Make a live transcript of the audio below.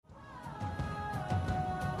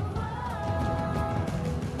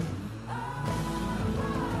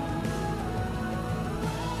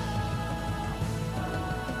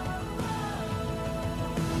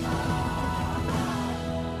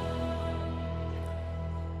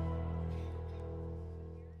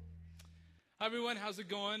Hi everyone, how's it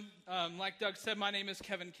going? Like Doug said, my name is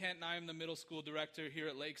Kevin Kent, and I am the middle school director here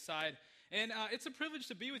at Lakeside. And it's a privilege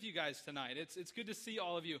to be with you guys tonight. It's good to see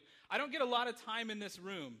all of you. I don't get a lot of time in this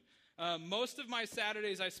room. Most of my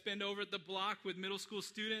Saturdays I spend over at the block with middle school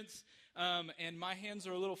students, and my hands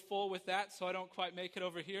are a little full with that, so I don't quite make it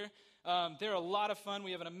over here. They're a lot of fun.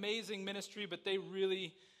 We have an amazing ministry, but they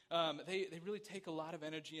really take a lot of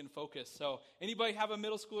energy and focus. So anybody have a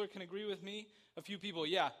middle schooler can agree with me? A few people,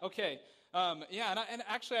 yeah, okay. And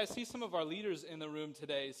actually I see some of our leaders in the room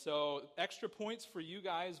today, so extra points for you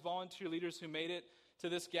guys, volunteer leaders who made it to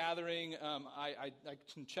this gathering. I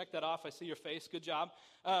can check that off. I see your face. Good job.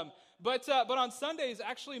 But on Sundays,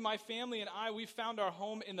 actually, my family and we found our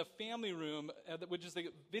home in the family room, which is the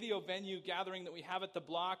video venue gathering that we have at the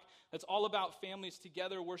block. That's all about families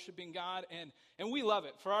together worshiping God, and we love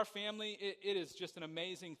it. For our family, it is just an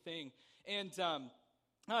amazing thing. And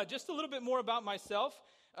just a little bit more about myself.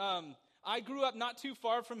 I grew up not too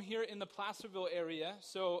far from here in the Placerville area,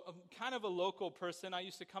 so I'm kind of a local person. I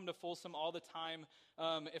used to come to Folsom all the time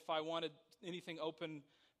if I wanted anything open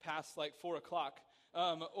past like 4 o'clock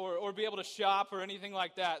or be able to shop or anything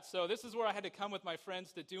like that. So this is where I had to come with my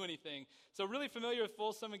friends to do anything. So really familiar with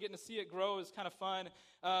Folsom and getting to see it grow is kind of fun.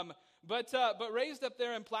 But raised up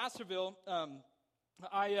there in Placerville,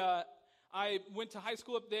 I went to high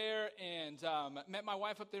school up there and met my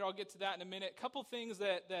wife up there. I'll get to that in a minute. A couple things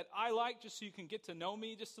that I like, just so you can get to know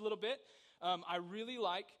me just a little bit. I really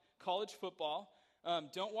like college football.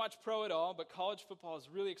 Don't watch pro at all, but college football is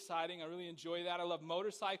really exciting. I really enjoy that. I love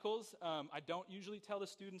motorcycles. I don't usually tell the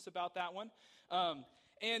students about that one.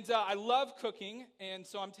 And I love cooking, and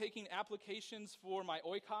so I'm taking applications for my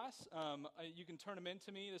oikos. You can turn them in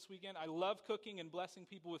to me this weekend. I love cooking and blessing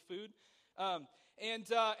people with food. And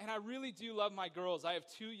I really do love my girls. I have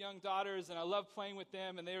 2 young daughters, and I love playing with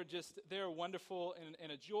them, and they're wonderful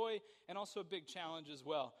and a joy, and also a big challenge as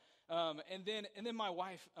well. And then my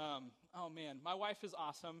wife, my wife is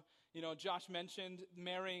awesome. You know, Josh mentioned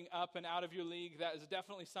marrying up and out of your league. That is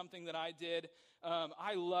definitely something that I did.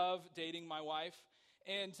 I love dating my wife.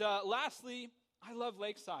 And lastly, I love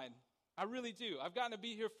Lakeside. I really do. I've gotten to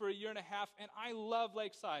be here for a year and a half, and I love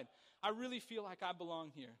Lakeside. I really feel like I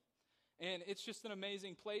belong here. And it's just an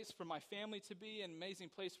amazing place for my family to be, an amazing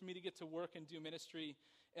place for me to get to work and do ministry.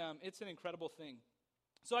 It's an incredible thing.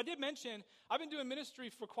 So I did mention, I've been doing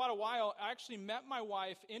ministry for quite a while. I actually met my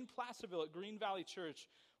wife in Placerville at Green Valley Church.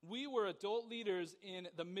 We were adult leaders in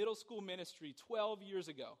the middle school ministry 12 years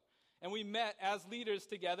ago. And we met as leaders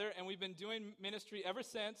together, and we've been doing ministry ever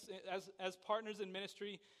since as partners in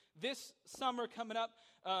ministry. This summer coming up,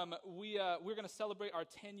 we're going to celebrate our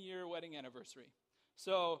 10-year wedding anniversary.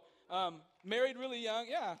 So, married really young.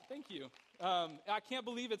 Yeah, thank you. I can't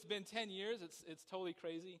believe it's been 10 years. It's totally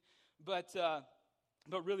crazy. But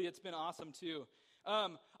really, it's been awesome, too.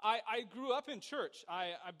 I grew up in church.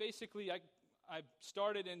 I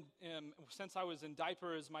started since I was in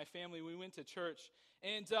diapers, my family, we went to church.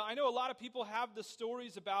 And I know a lot of people have the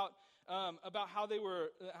stories about how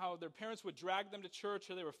their parents would drag them to church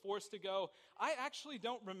or they were forced to go. I actually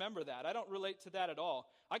don't remember that. I don't relate to that at all.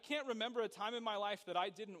 I can't remember a time in my life that I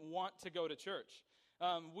didn't want to go to church.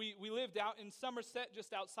 We lived out in Somerset,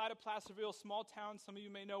 just outside of Placerville, small town. Some of you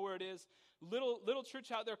may know where it is. Little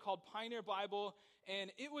church out there called Pioneer Bible,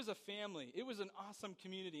 and it was a family. It was an awesome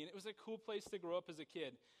community, and it was a cool place to grow up as a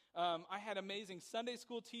kid. I had amazing Sunday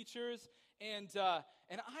school teachers, and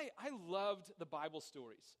I loved the Bible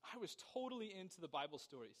stories. I was totally into the Bible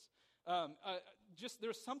stories.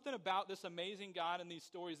 There's something about this amazing God and these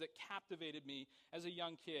stories that captivated me as a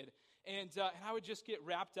young kid. And I would just get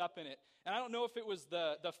wrapped up in it. And I don't know if it was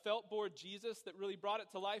the felt board Jesus that really brought it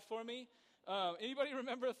to life for me. Anybody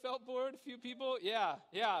remember a felt board? A few people? Yeah.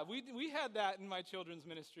 We had that in my children's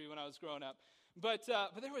ministry when I was growing up. But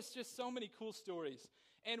there was just so many cool stories.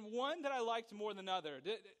 And one that I liked more than other.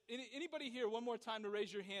 Anybody here, one more time to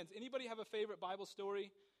raise your hands. Anybody have a favorite Bible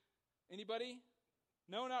story? Anybody?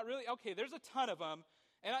 No, not really? Okay, there's a ton of them.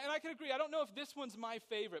 And I can agree, I don't know if this one's my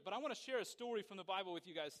favorite, but I want to share a story from the Bible with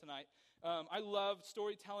you guys tonight. I love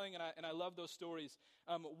storytelling, and I love those stories.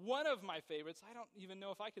 One of my favorites, I don't even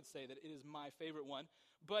know if I could say that it is my favorite one,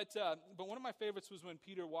 but one of my favorites was when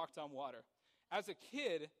Peter walked on water. As a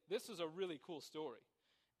kid, this is a really cool story.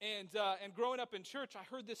 And growing up in church, I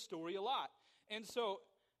heard this story a lot. And so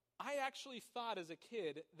I actually thought as a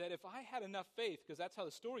kid that if I had enough faith, because that's how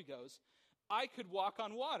the story goes, I could walk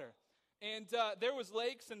on water. And there was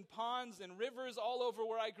lakes and ponds and rivers all over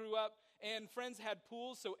where I grew up, and friends had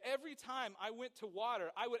pools. So every time I went to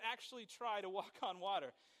water, I would actually try to walk on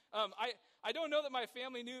water. I don't know that my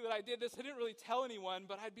family knew that I did this. I didn't really tell anyone,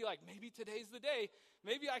 but I'd be like, maybe today's the day.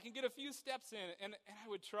 Maybe I can get a few steps in, and I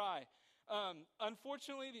would try.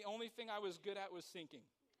 Unfortunately, the only thing I was good at was sinking.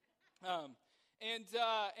 And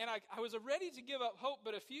I was ready to give up hope,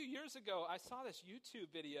 but a few years ago, I saw this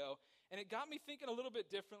YouTube video, and it got me thinking a little bit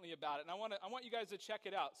differently about it. And I want you guys to check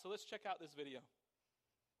it out. So let's check out this video.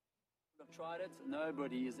 I've tried it.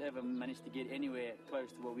 Nobody has ever managed to get anywhere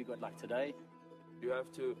close to what we got like today. You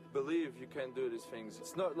have to believe you can do these things.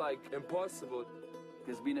 It's not like impossible.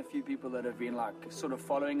 There's been a few people that have been like sort of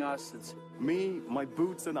following us. It's Me, my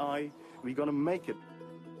boots and we're gonna make it.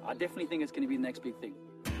 I definitely think it's going to be the next big thing.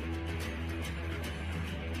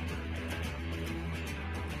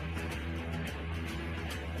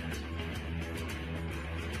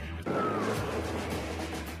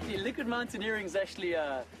 The liquid mountaineering is actually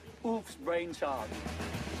Ulf's brainchild.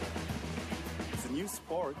 It's a new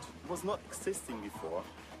sport. It was not existing before.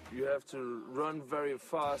 You have to run very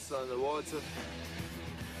fast on the water.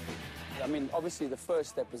 I mean, obviously the first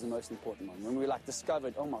step was the most important one. When we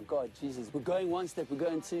discovered, oh my God, Jesus, we're going one step, we're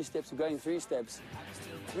going two steps, we're going three steps.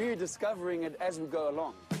 We're discovering it as we go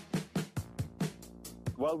along.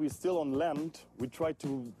 While we're still on land, we try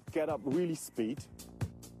to get up really speed.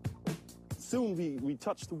 Soon we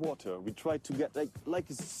touch the water. We try to get like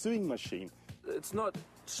a swimming machine. It's not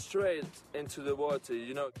straight into the water,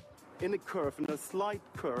 In a curve, in a slight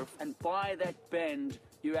curve. And by that bend,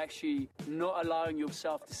 you're actually not allowing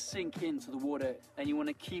yourself to sink into the water, and you want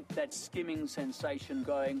to keep that skimming sensation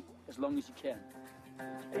going as long as you can.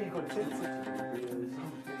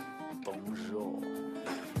 Bonjour.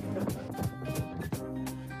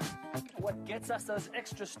 What gets us those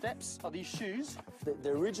extra steps are these shoes.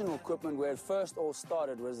 The original equipment where it first all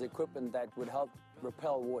started was the equipment that would help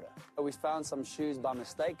repel water. We found some shoes by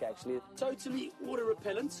mistake, actually. Totally water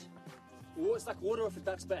repellent. It's like water off a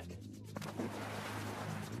duck's back.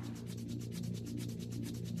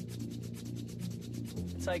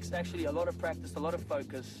 It takes actually a lot of practice, a lot of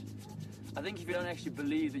focus. I think if you don't actually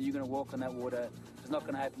believe that you're going to walk on that water, it's not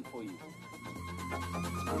going to happen for you.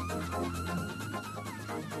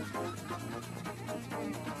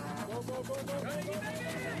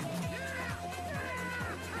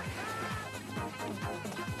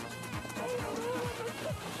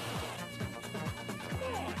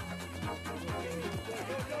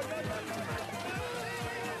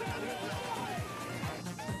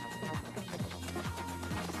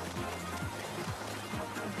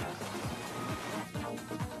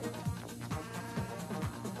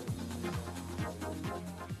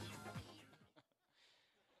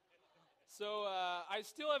 So I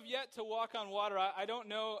still have yet to walk on water. I don't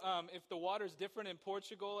know if the water's different in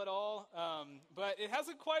Portugal at all, but it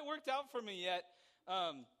hasn't quite worked out for me yet.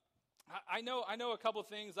 I know a couple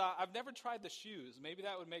things. I've never tried the shoes. Maybe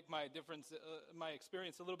that would make my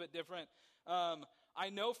experience a little bit different. I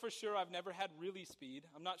know for sure I've never had really speed.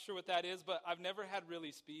 I'm not sure what that is, but I've never had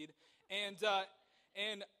really speed.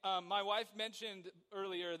 And my wife mentioned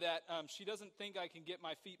earlier that she doesn't think I can get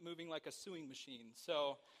my feet moving like a sewing machine.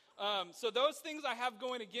 So those things I have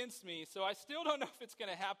going against me. So I still don't know if it's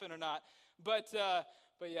going to happen or not. But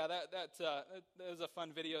yeah, that was a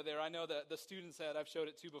fun video there. I know that the students that I've showed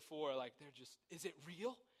it to before, they're just, is it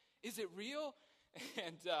real? Is it real?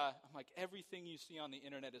 And I'm like, everything you see on the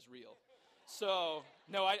internet is real. So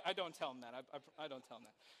no, I don't tell them that. I don't tell them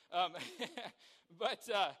that.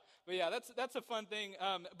 But yeah, that's a fun thing.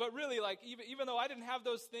 But really, even though I didn't have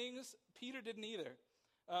those things, Peter didn't either.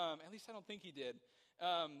 At least I don't think he did.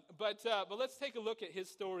 But let's take a look at his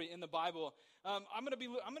story in the Bible. I'm going to be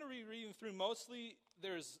reading through mostly.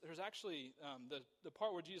 There's actually the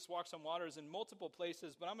part where Jesus walks on water is in multiple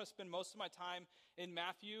places, but I'm going to spend most of my time in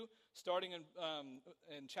Matthew, starting in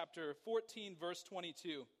chapter 14, verse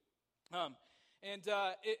 22.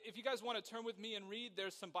 If you guys want to turn with me and read,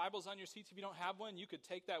 there's some Bibles on your seats. If you don't have one, you could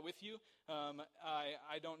take that with you.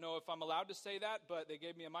 I don't know if I'm allowed to say that, but they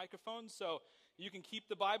gave me a microphone, so you can keep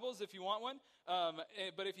the Bibles if you want one.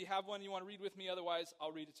 But if you have one, you want to read with me, otherwise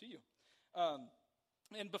I'll read it to you.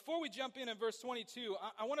 And before we jump in verse 22,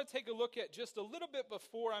 I want to take a look at just a little bit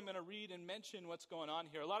before I'm going to read and mention what's going on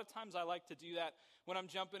here. A lot of times I like to do that when I'm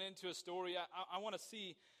jumping into a story. I want to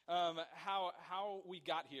see how we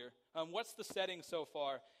got here. What's the setting so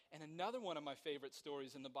far? And another one of my favorite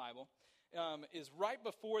stories in the Bible is right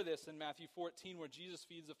before this in Matthew 14, where Jesus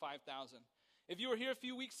feeds the 5,000. If you were here a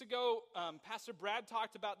few weeks ago, Pastor Brad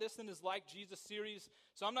talked about this in his Like Jesus series,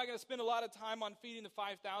 so I'm not going to spend a lot of time on feeding the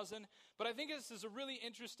 5,000, but I think this is a really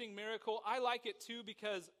interesting miracle. I like it too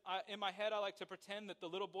because in my head I like to pretend that the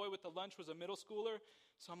little boy with the lunch was a middle schooler,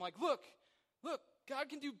 so I'm like, look, God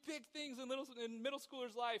can do big things in middle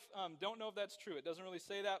schoolers' life. Don't know if that's true. It doesn't really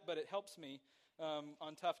say that, but it helps me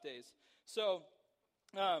on tough days. So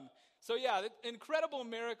yeah, incredible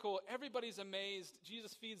miracle. Everybody's amazed.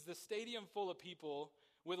 Jesus feeds the stadium full of people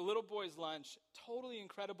with a little boy's lunch. Totally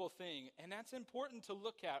incredible thing. And that's important to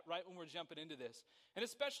look at right when we're jumping into this. And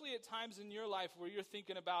especially at times in your life where you're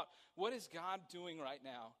thinking about, what is God doing right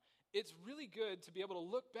now? It's really good to be able to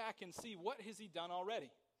look back and see, what has he done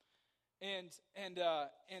already? And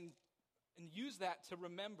use that to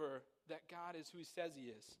remember that God is who he says he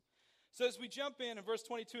is. So as we jump in verse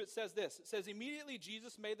 22, it says this. It says, immediately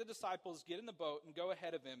Jesus made the disciples get in the boat and go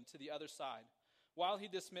ahead of him to the other side, while he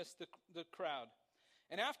dismissed the crowd.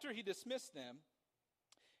 And after he dismissed them,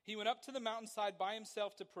 he went up to the mountainside by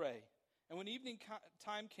himself to pray. And when evening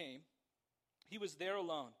time came, he was there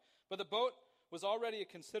alone. But the boat was already a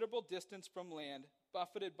considerable distance from land,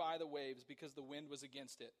 buffeted by the waves because the wind was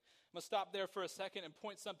against it. I'm going to stop there for a second and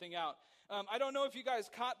point something out. I don't know if you guys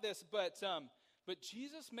caught this, but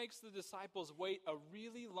Jesus makes the disciples wait a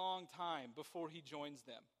really long time before he joins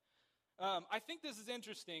them. I think this is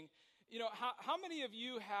interesting. You know, how many of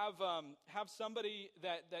you have somebody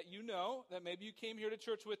that you know, that maybe you came here to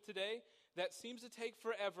church with today, that seems to take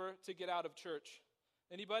forever to get out of church?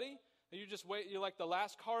 Anybody? You're like the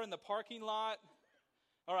last car in the parking lot.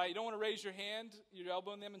 All right, you don't want to raise your hand. You're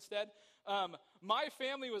elbowing them instead. My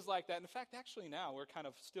family was like that. In fact, actually now we're kind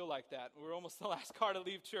of still like that. We're almost the last car to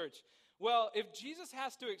leave church. Well, if Jesus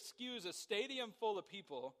has to excuse a stadium full of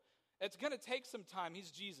people, it's going to take some time.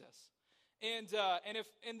 He's Jesus. And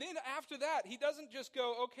then after that, he doesn't just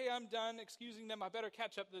go, okay, I'm done excusing them, I better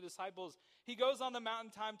catch up to the disciples. He goes on the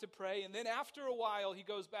mountain time to pray, and then after a while, he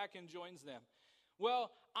goes back and joins them.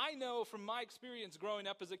 Well, I know from my experience growing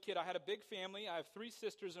up as a kid, I had a big family. I have 3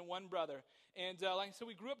 sisters and 1 brother. And like I said,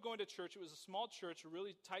 we grew up going to church. It was a small church, a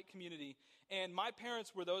really tight community. And my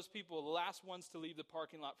parents were those people, the last ones to leave the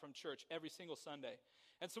parking lot from church every single Sunday.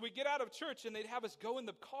 And so we'd get out of church, and they'd have us go in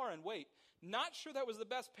the car and wait. Not sure that was the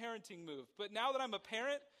best parenting move. But now that I'm a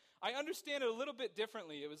parent, I understand it a little bit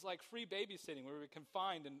differently. It was like free babysitting where we were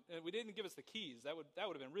confined, and we didn't give us the keys. That would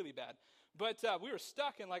have been really bad. But we were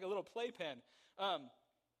stuck in like a little playpen.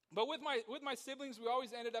 But with my siblings, we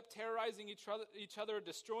always ended up terrorizing each other,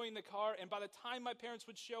 destroying the car. And by the time my parents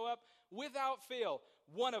would show up, without fail,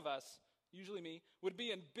 one of us, usually me, would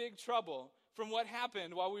be in big trouble from what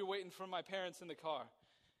happened while we were waiting for my parents in the car.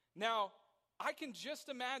 Now, I can just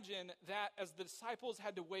imagine that as the disciples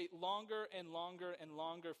had to wait longer and longer and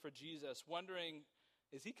longer for Jesus, wondering,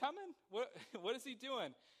 is he coming? What is he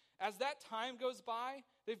doing? As that time goes by,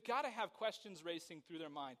 they've got to have questions racing through their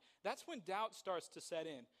mind. That's when doubt starts to set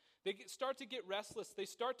in. They start to get restless. They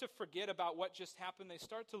start to forget about what just happened. They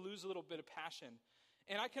start to lose a little bit of passion.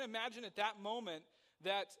 And I can imagine at that moment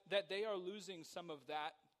that they are losing some of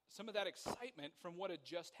that excitement from what had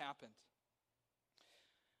just happened.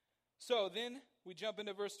 So then we jump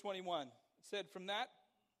into verse 21. It said from that,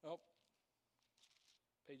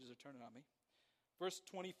 pages are turning on me. Verse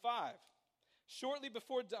 25. Shortly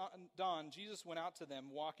before dawn, Jesus went out to them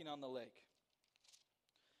walking on the lake.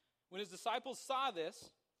 When his disciples saw this,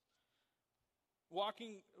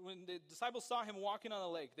 when the disciples saw him walking on the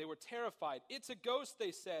lake, they were terrified. It's a ghost,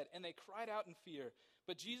 they said, and they cried out in fear.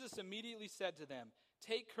 But Jesus immediately said to them,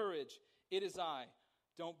 take courage, it is I,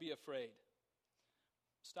 don't be afraid.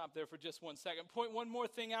 Stop there for just 1 second. Point one more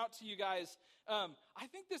thing out to you guys. I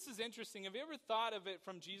think this is interesting. Have you ever thought of it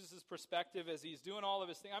from Jesus' perspective as he's doing all of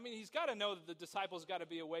his thing? I mean, he's got to know that the disciples got to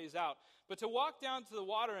be a ways out. But to walk down to the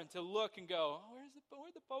water and to look and go,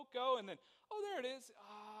 where'd the boat go? And then, there it is.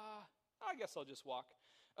 I guess I'll just walk.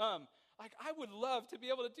 I would love to be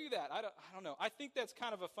able to do that. I don't know. I think that's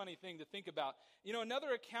kind of a funny thing to think about. You know,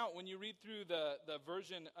 another account, when you read through the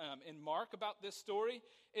version in Mark about this story,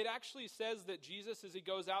 it actually says that Jesus, as he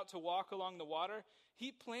goes out to walk along the water,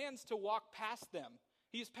 he plans to walk past them.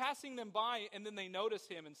 He's passing them by, and then they notice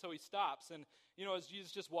him, and so he stops. And, as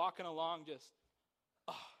Jesus just walking along,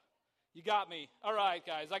 you got me. All right,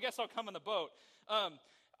 guys, I guess I'll come on the boat.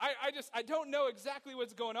 I don't know exactly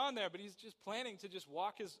what's going on there, but he's just planning to just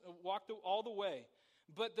walk all the way.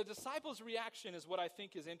 But the disciples' reaction is what I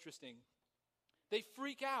think is interesting. They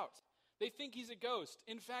freak out. They think he's a ghost.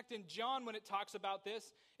 In fact, in John, when it talks about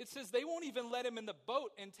this, it says they won't even let him in the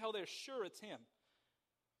boat until they're sure it's him.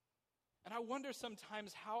 And I wonder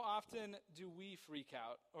sometimes, how often do we freak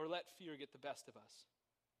out or let fear get the best of us?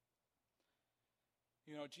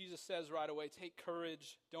 Jesus says right away, take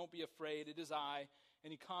courage, don't be afraid, it is I.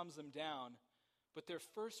 And he calms them down. But their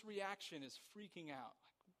first reaction is freaking out.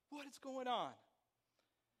 What is going on?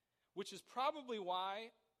 Which is probably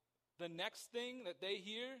why the next thing that they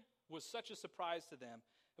hear was such a surprise to them.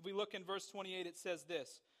 If we look in verse 28, it says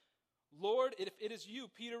this, "Lord, if it is you,"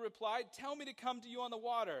 Peter replied, "tell me to come to you on the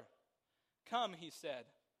water." "Come," he said.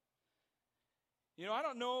 You know, I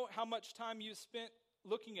don't know how much time you spent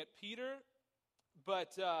looking at Peter,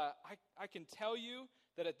 but I can tell you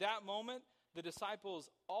that at that moment, the disciples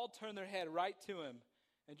all turned their head right to him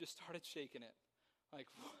and just started shaking it. Like,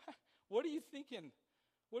 what are you thinking?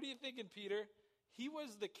 What are you thinking, Peter? He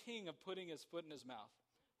was the king of putting his foot in his mouth.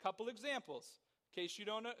 Couple examples, in case you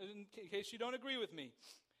don't agree with me.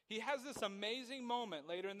 He has this amazing moment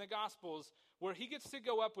later in the Gospels where he gets to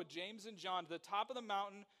go up with James and John to the top of the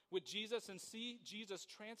mountain with Jesus and see Jesus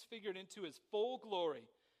transfigured into his full glory.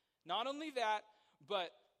 Not only that,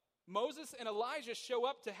 but Moses and Elijah show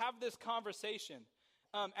up to have this conversation.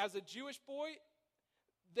 As a Jewish boy,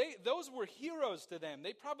 those were heroes to them.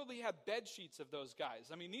 They probably had bed sheets of those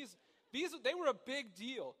guys. I mean, they were a big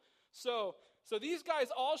deal. So these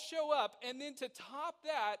guys all show up, and then to top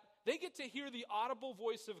that, they get to hear the audible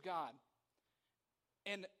voice of God.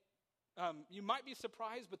 And you might be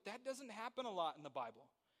surprised, but that doesn't happen a lot in the Bible.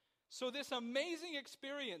 So this amazing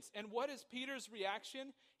experience, and what is Peter's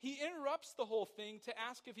reaction? He interrupts the whole thing to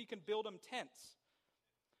ask if he can build them tents.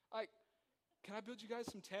 Like, can I build you guys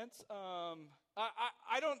some tents?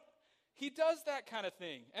 He does that kind of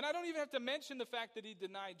thing. And I don't even have to mention the fact that he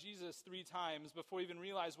denied Jesus 3 times before he even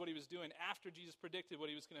realized what he was doing after Jesus predicted what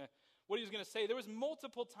he was going to say. There was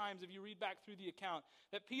multiple times, if you read back through the account,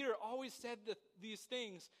 that Peter always said these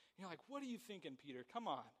things. And you're like, what are you thinking, Peter? Come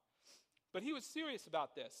on. But he was serious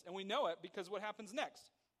about this, and we know it because what happens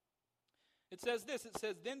next? It says this, it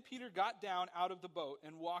says, "Then Peter got down out of the boat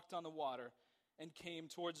and walked on the water and came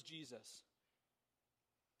towards Jesus."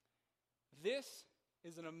 This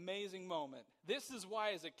is an amazing moment. This is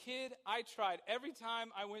why, as a kid, I tried every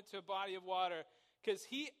time I went to a body of water, because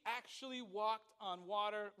he actually walked on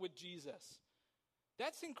water with Jesus.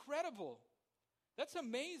 That's incredible. That's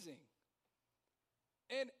amazing.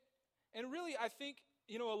 And really, I think,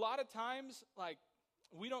 a lot of times, like,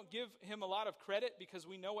 we don't give him a lot of credit because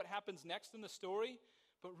we know what happens next in the story.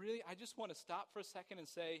 But really, I just want to stop for a second and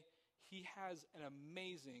say he has an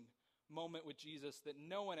amazing moment with Jesus that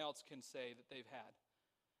no one else can say that they've had.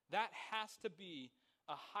 That has to be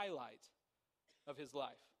a highlight of his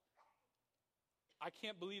life. I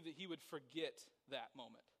can't believe that he would forget that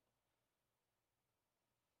moment.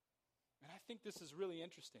 And I think this is really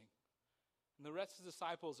interesting. And the rest of the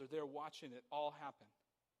disciples are there watching it all happen.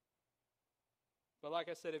 But like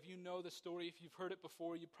I said, if you know the story, if you've heard it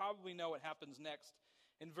before, you probably know what happens next.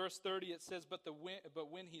 In verse 30 it says, but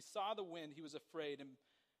when he saw the wind, he was afraid, and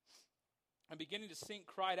beginning to sink,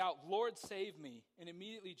 cried out, "Lord, save me." And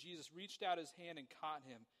immediately Jesus reached out his hand and caught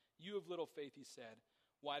him. "You of little faith," he said,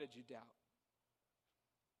 "why did you doubt?"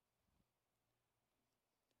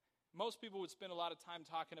 Most people would spend a lot of time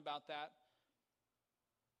talking about that.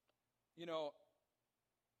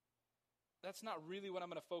 That's not really what I'm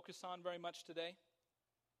going to focus on very much today.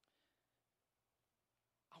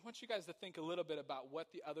 I want you guys to think a little bit about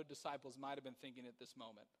what the other disciples might have been thinking at this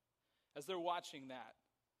moment as they're watching that.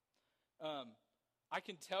 I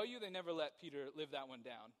can tell you they never let Peter live that one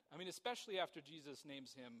down. I mean, especially after Jesus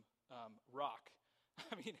names him Rock.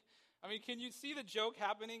 I mean, can you see the joke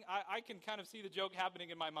happening? I can kind of see the joke happening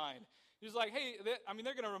in my mind. He's like, hey, they're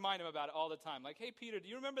going to remind him about it all the time. Like, hey, Peter, do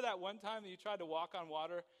you remember that one time that you tried to walk on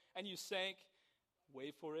water and you sank,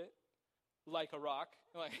 wait for it, like a rock?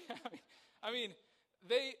 Like,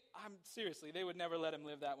 seriously, they would never let him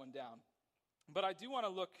live that one down. But I do want to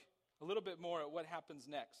look a little bit more at what happens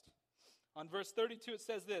next. On verse 32, it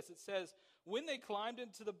says this. It says, when they climbed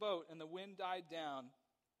into the boat and the wind died down,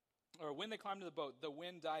 or when they climbed into the boat, the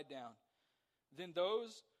wind died down. Then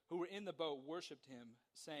those who were in the boat worshipped him,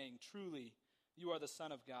 saying, "Truly, you are the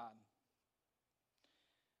Son of God."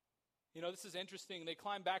 This is interesting. They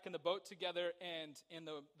climb back in the boat together, and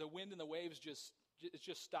the wind and the waves just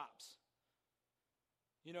stops.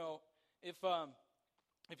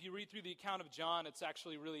 If you read through the account of John, it's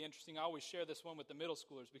actually really interesting. I always share this one with the middle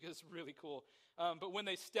schoolers because it's really cool. But when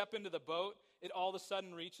they step into the boat, it all of a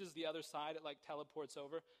sudden reaches the other side. It teleports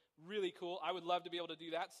over. Really cool. I would love to be able to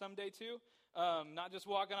do that someday too. Not just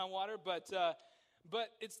walking on water, but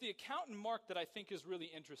it's the account in Mark that I think is really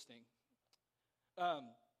interesting.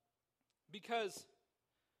 Because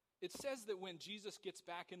it says that when Jesus gets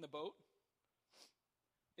back in the boat,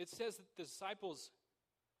 it says that the disciples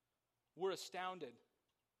were astounded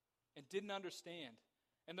and didn't understand,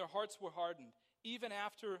 and their hearts were hardened, even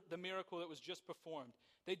after the miracle that was just performed.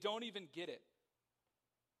 They don't even get it.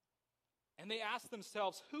 And they ask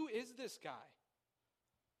themselves, who is this guy?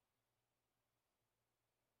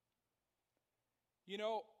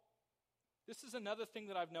 This is another thing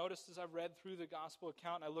that I've noticed as I've read through the gospel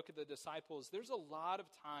account and I look at the disciples. There's a lot of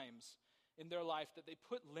times in their life that they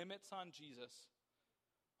put limits on Jesus,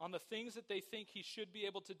 on the things that they think he should be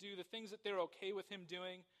able to do, the things that they're okay with him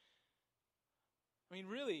doing. I mean,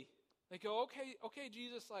 really, they go, okay,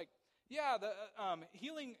 Jesus, like, yeah, the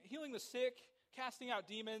healing the sick, casting out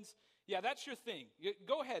demons, yeah, that's your thing.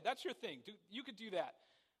 Go ahead, that's your thing. You could do that.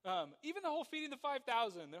 Even the whole feeding the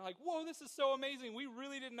 5,000, they're like, whoa, this is so amazing. We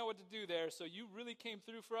really didn't know what to do there, so you really came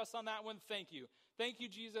through for us on that one. Thank you. Thank you,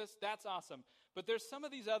 Jesus. That's awesome. But there's some of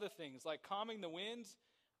these other things, like calming the winds.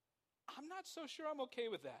 I'm not so sure I'm okay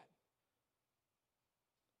with that.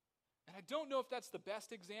 And I don't know if that's the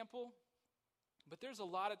best example, but there's a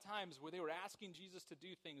lot of times where they were asking Jesus to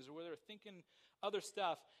do things or where they were thinking other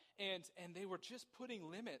stuff, and they were just putting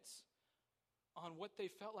limits on what they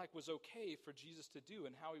felt like was okay for Jesus to do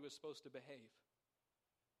and how he was supposed to behave.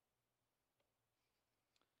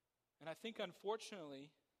 And I think,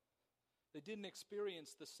 unfortunately, they didn't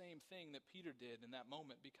experience the same thing that Peter did in that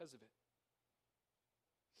moment because of it.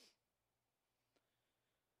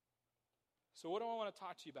 So what do I want to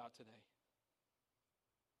talk to you about today?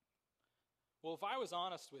 Well, if I was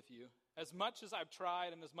honest with you, as much as I've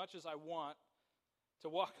tried and as much as I want to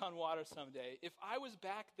walk on water someday, if I was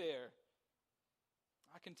back there,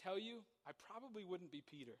 I can tell you, I probably wouldn't be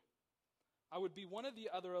Peter. I would be one of the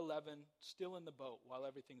other 11 still in the boat while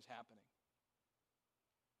everything's happening.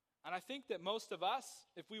 And I think that most of us,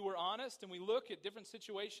 if we were honest and we look at different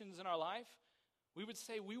situations in our life, we would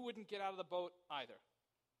say we wouldn't get out of the boat either.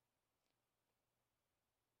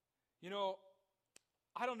 You know,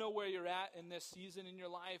 I don't know where you're at in this season in your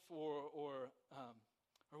life or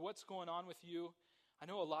what's going on with you. I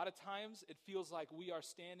know a lot of times it feels like we are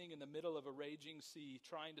standing in the middle of a raging sea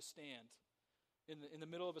trying to stand in the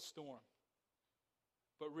middle of a storm.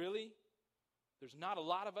 But really, there's not a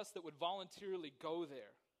lot of us that would voluntarily go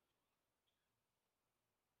there.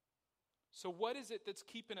 So what is it that's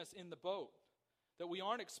keeping us in the boat? That we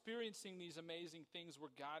aren't experiencing these amazing things where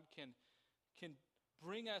God can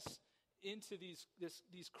bring us into these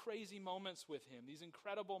crazy moments with him, these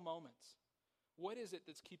incredible moments. What is it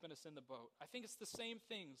that's keeping us in the boat? I think it's the same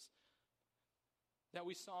things that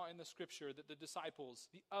we saw in the scripture that the disciples,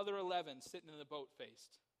 the other 11 sitting in the boat,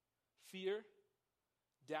 faced. Fear,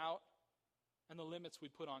 doubt, and the limits we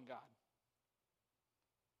put on God.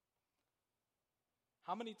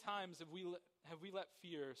 How many times have we let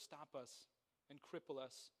fear stop us and cripple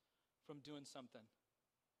us from doing something?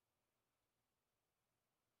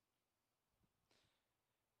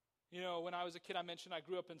 You know, when I was a kid, I mentioned I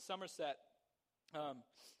grew up in Somerset.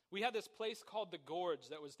 We had this place called the Gorge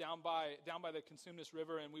that was down by the Cosumnes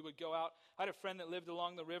River, and we would go out. I had a friend that lived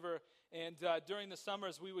along the river, and during the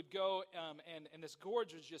summers we would go, and this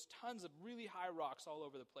gorge was just tons of really high rocks all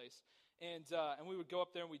over the place. And we would go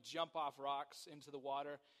up there and we'd jump off rocks into the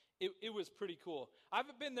water. It was pretty cool. I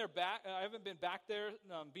haven't been back there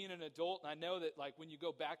being an adult, and I know that like when you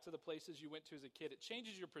go back to the places you went to as a kid, it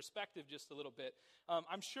changes your perspective just a little bit.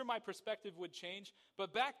 I'm sure my perspective would change,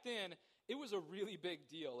 but back then it was a really big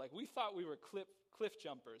deal. Like we thought we were cliff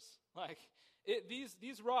jumpers. Like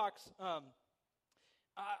these rocks. I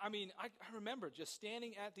remember just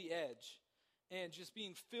standing at the edge and just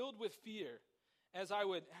being filled with fear. As I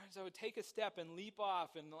would take a step and leap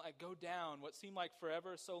off and like go down what seemed like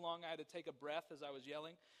forever, so long I had to take a breath as I was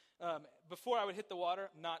yelling. Before I would hit the water,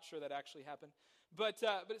 I'm not sure that actually happened. But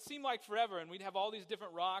it seemed like forever, and we'd have all these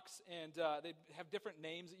different rocks, and they'd have different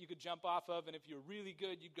names that you could jump off of, and if you were really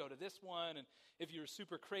good, you'd go to this one, and if you were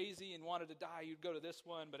super crazy and wanted to die, you'd go to this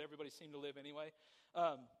one, but everybody seemed to live anyway.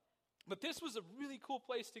 But this was a really cool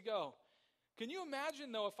place to go. Can you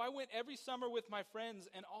imagine, though, if I went every summer with my friends,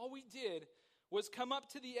 and all we did was come up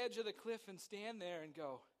to the edge of the cliff and stand there and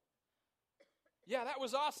go, yeah, that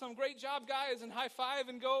was awesome, great job, guys, and high five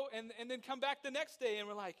and go, and then come back the next day and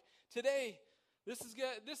we're like, today, this is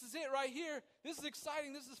good, this is it right here, this is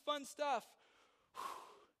exciting, this is fun stuff.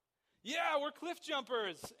 Yeah, we're cliff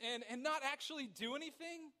jumpers, and not actually do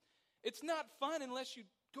anything. It's not fun unless you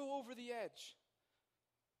go over the edge.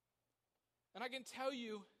 And I can tell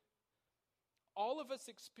you, all of us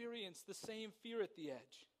experience the same fear at the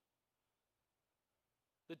edge.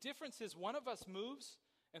 The difference is one of us moves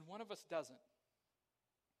and one of us doesn't.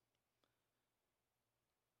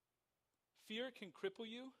 Fear can cripple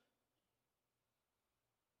you.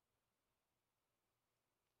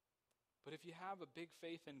 But if you have a big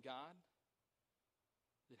faith in God,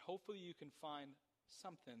 then hopefully you can find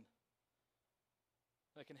something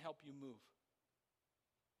that can help you move.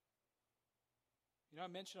 You know, I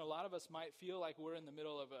mentioned a lot of us might feel like we're in the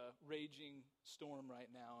middle of a raging storm right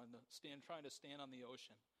now and trying to stand on the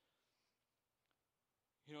ocean.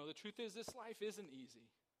 The truth is this life isn't easy.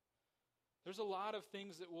 There's a lot of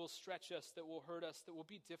things that will stretch us, that will hurt us, that will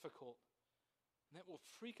be difficult, and that will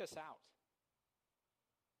freak us out.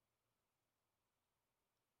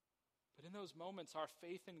 But in those moments, our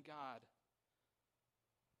faith in God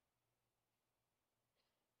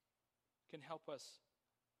can help us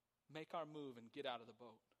make our move and get out of the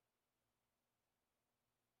boat.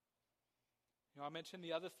 I mentioned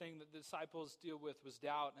the other thing that the disciples deal with was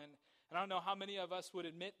doubt. And I don't know how many of us would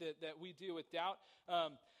admit that we deal with doubt.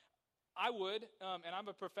 I would, and I'm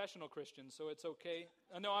a professional Christian, so it's okay.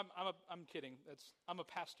 No, I'm kidding. I'm a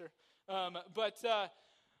pastor.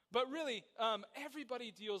 But really,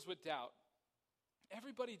 everybody deals with doubt.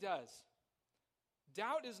 Everybody does.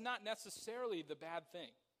 Doubt is not necessarily the bad thing.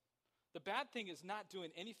 The bad thing is not doing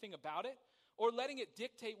anything about it or letting it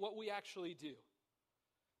dictate what we actually do.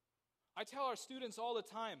 I tell our students all the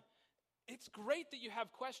time, it's great that you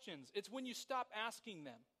have questions. It's when you stop asking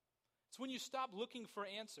them. It's when you stop looking for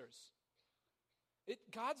answers.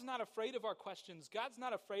 God's not afraid of our questions. God's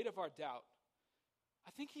not afraid of our doubt.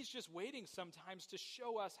 I think he's just waiting sometimes to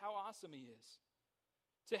show us how awesome he is,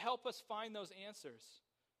 to help us find those answers.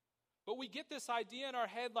 But we get this idea in our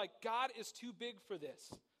head like God is too big for this.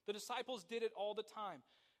 The disciples did it all the time.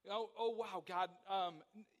 Oh wow, God,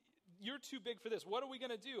 you're too big for this. What are we going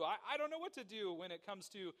to do? I don't know what to do when it comes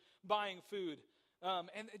to buying food.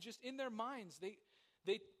 And just in their minds, they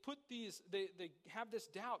have this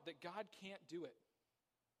doubt that God can't do it.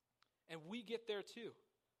 And we get there too.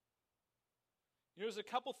 There's a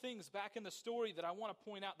couple things back in the story that I want to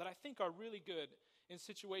point out that I think are really good in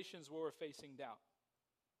situations where we're facing doubt.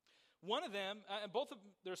 One of them,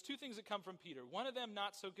 there's two things that come from Peter. One of them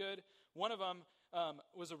not so good. One of them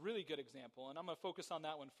was a really good example, and I'm going to focus on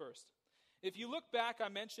that one first. If you look back, I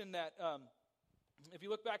mentioned that if you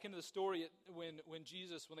look back into the story when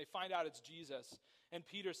they find out it's Jesus, and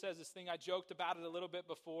Peter says this thing, I joked about it a little bit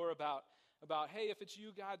before about hey, if it's you,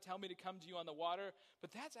 God, tell me to come to you on the water. But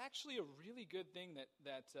that's actually a really good thing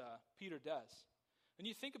that Peter does. When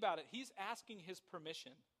you think about it, he's asking his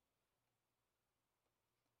permission.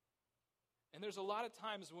 And there's a lot of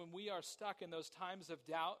times when we are stuck in those times of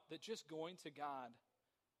doubt that just going to God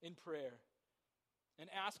in prayer and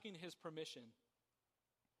asking his permission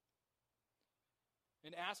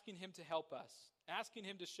and asking him to help us, asking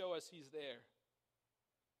him to show us he's there,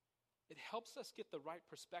 it helps us get the right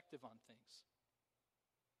perspective on things.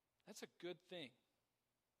 That's a good thing.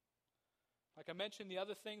 Like I mentioned, the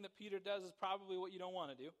other thing that Peter does is probably what you don't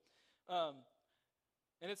want to do.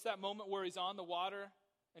 And it's that moment where he's on the water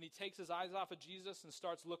and he takes his eyes off of Jesus and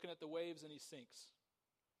starts looking at the waves and he sinks.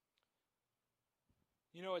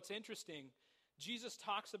 It's interesting. Jesus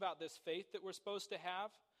talks about this faith that we're supposed to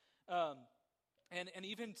have. And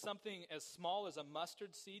even something as small as a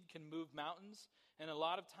mustard seed can move mountains. And a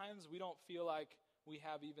lot of times we don't feel like we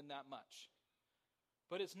have even that much.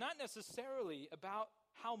 But it's not necessarily about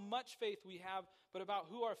how much faith we have, but about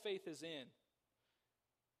who our faith is in.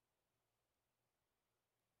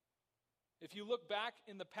 If you look back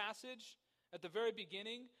in the passage, at the very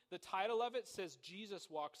beginning, the title of it says Jesus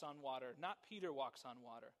walks on water, not Peter walks on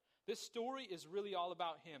water. This story is really all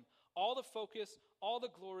about him. All the focus, all the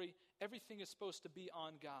glory, everything is supposed to be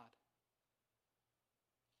on God.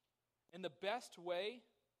 And the best way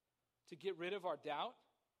to get rid of our doubt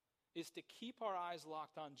is to keep our eyes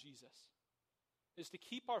locked on Jesus, is to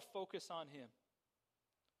keep our focus on him.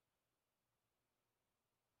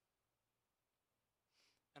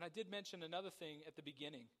 And I did mention another thing at the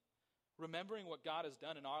beginning. Remembering what God has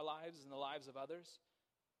done in our lives and the lives of others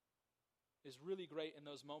is really great in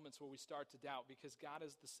those moments where we start to doubt, because God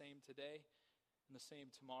is the same today and the same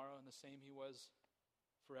tomorrow and the same he was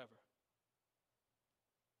forever.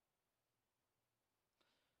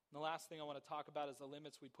 And the last thing I want to talk about is the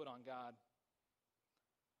limits we put on God.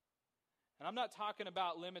 And I'm not talking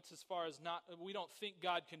about limits as far as we don't think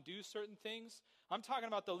God can do certain things. I'm talking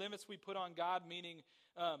about the limits we put on God, meaning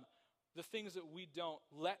the things that we don't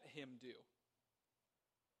let him do.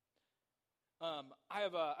 I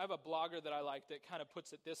have a blogger that I like that kind of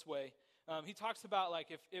puts it this way. He talks about like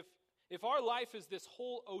if our life is this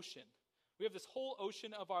whole ocean, we have this whole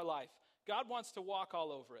ocean of our life. God wants to walk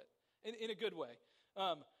all over it in a good way.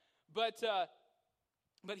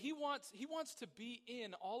 But he wants to be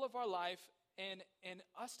in all of our life and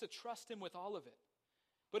us to trust him with all of it.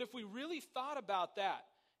 But if we really thought about that,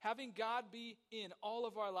 having God be in all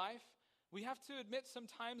of our life, we have to admit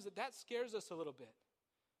sometimes that scares us a little bit.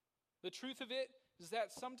 The truth of it is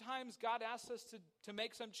that sometimes God asks us to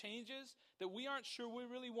make some changes that we aren't sure we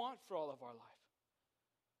really want for all of our life.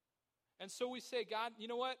 And so we say, God, you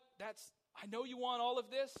know what? I know you want all of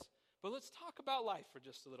this, But let's talk about life for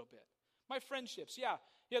just a little bit. My friendships,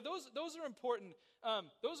 those are important.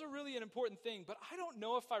 Those are really an important thing, but I don't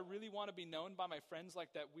know if I really want to be known by my friends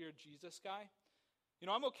like that weird Jesus guy.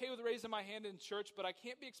 I'm okay with raising my hand in church, but I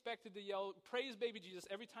can't be expected to yell, praise baby Jesus,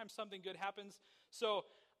 every time something good happens. So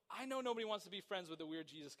I know nobody wants to be friends with the weird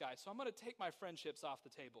Jesus guy, so I'm going to take my friendships off the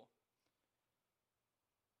table.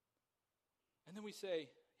 And then we say,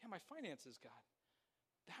 my finances, God.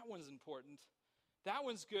 That one's important. That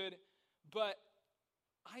one's good, but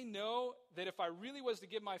I know that if I really was to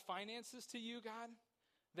give my finances to you, God,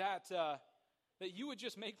 that you would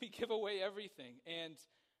just make me give away everything. And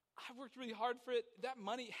I've worked really hard for it. That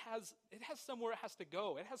money has somewhere it has to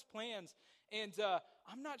go. It has plans. And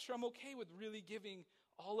I'm not sure I'm okay with really giving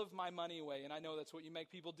all of my money away. And I know that's what you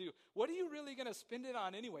make people do. What are you really going to spend it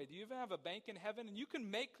on anyway? Do you even have a bank in heaven? And you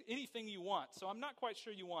can make anything you want. So I'm not quite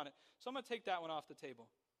sure you want it. So I'm going to take that one off the table.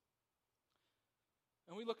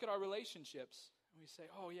 And we look at our relationships. And we say,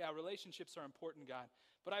 relationships are important, God.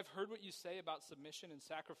 But I've heard what you say about submission and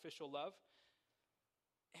sacrificial love.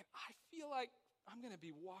 And I feel like I'm going to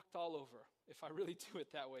be walked all over if I really do it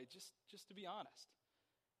that way, just to be honest.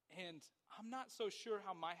 And I'm not so sure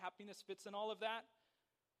how my happiness fits in all of that.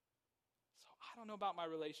 So I don't know about my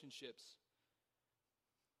relationships.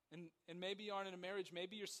 And maybe you aren't in a marriage,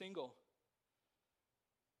 maybe you're single.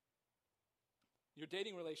 Your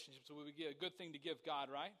dating relationships would be a good thing to give God,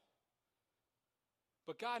 right?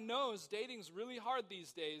 But God knows dating's really hard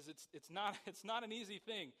these days. It's not an easy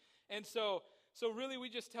thing. And so really we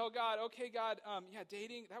just tell God, okay, God,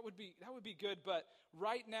 dating, that would be good, but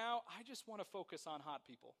right now I just want to focus on hot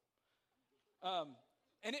people.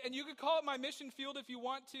 And you could call it my mission field if you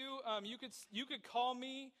want to. You could call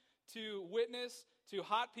me to witness to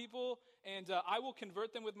hot people, and I will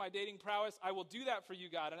convert them with my dating prowess. I will do that for you,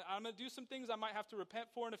 God. And I'm going to do some things I might have to repent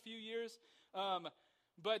for in a few years.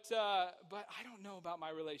 But I don't know about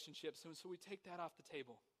my relationships, and so we take that off the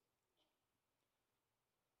table.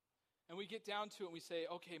 And we get down to it and we say,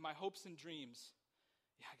 okay, my hopes and dreams.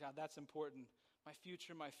 Yeah, God, that's important. My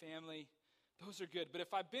future, my family, those are good. But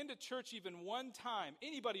if I've been to church even one time,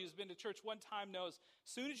 anybody who's been to church one time knows,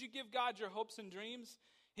 as soon as you give God your hopes and dreams,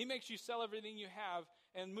 he makes you sell everything you have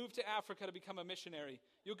and move to Africa to become a missionary.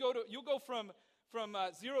 You'll go from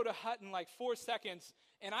zero to hut in like 4 seconds.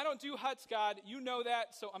 And I don't do huts, God. You know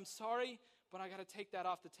that. So I'm sorry, but I got to take that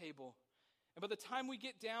off the table. And by the time we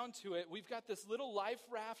get down to it, we've got this little life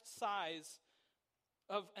raft size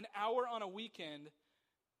of an hour on a weekend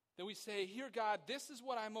that we say, here, God, this is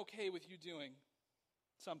what I'm okay with you doing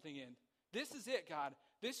something in. This is it, God.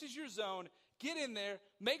 This is your zone. Get in there.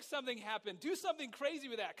 Make something happen. Do something crazy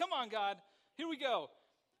with that. Come on, God. Here we go.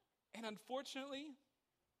 And unfortunately,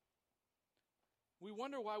 we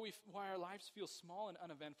wonder why our lives feel small and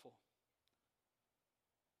uneventful.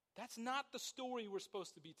 That's not the story we're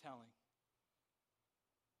supposed to be telling.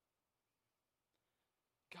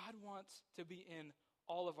 God wants to be in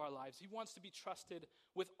all of our lives. He wants to be trusted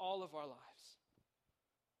with all of our lives.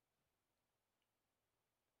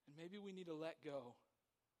 And maybe we need to let go,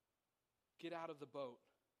 get out of the boat,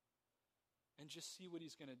 and just see what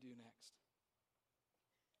he's going to do next.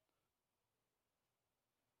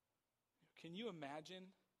 Can you imagine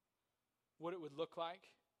what it would look like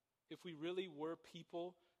if we really were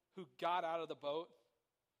people who got out of the boat,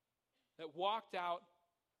 that walked out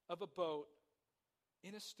of a boat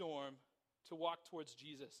in a storm to walk towards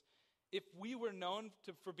Jesus? If we were known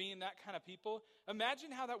for being that kind of people,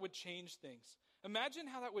 imagine how that would change things. Imagine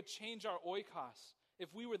how that would change our oikos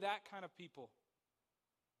if we were that kind of people.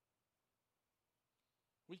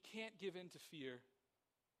 We can't give in to fear.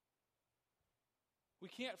 We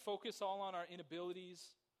can't focus all on our inabilities.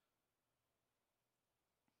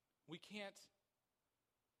 We can't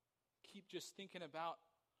keep just thinking about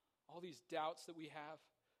all these doubts that we have.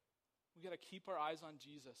 We got to keep our eyes on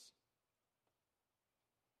Jesus.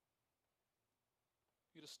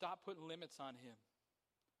 We got to stop putting limits on him.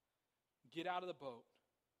 Get out of the boat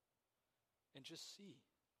and just see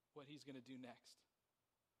what he's going to do next.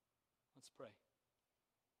 Let's pray.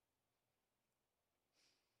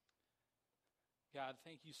 God,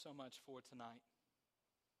 thank you so much for tonight.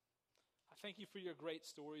 I thank you for your great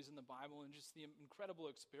stories in the Bible and just the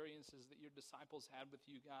incredible experiences that your disciples had with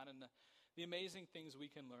you, God, and the amazing things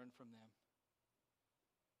we can learn from them.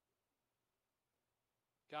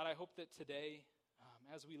 God, I hope that today,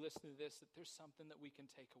 as we listen to this, that there's something that we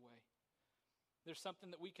can take away. There's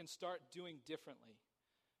something that we can start doing differently.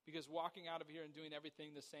 Because walking out of here and doing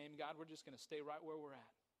everything the same, God, we're just going to stay right where we're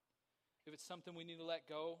at. If it's something we need to let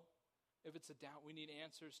go, if it's a doubt we need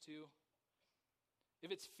answers to, if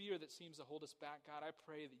it's fear that seems to hold us back, God, I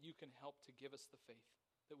pray that you can help to give us the faith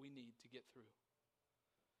that we need to get through.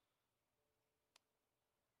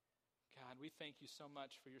 God, we thank you so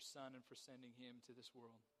much for your Son and for sending him to this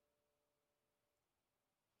world.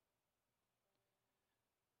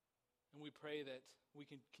 And we pray that we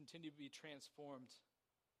can continue to be transformed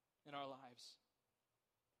in our lives.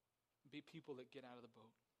 Be people that get out of the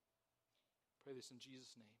boat. Pray this in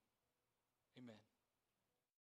Jesus' name. Amen.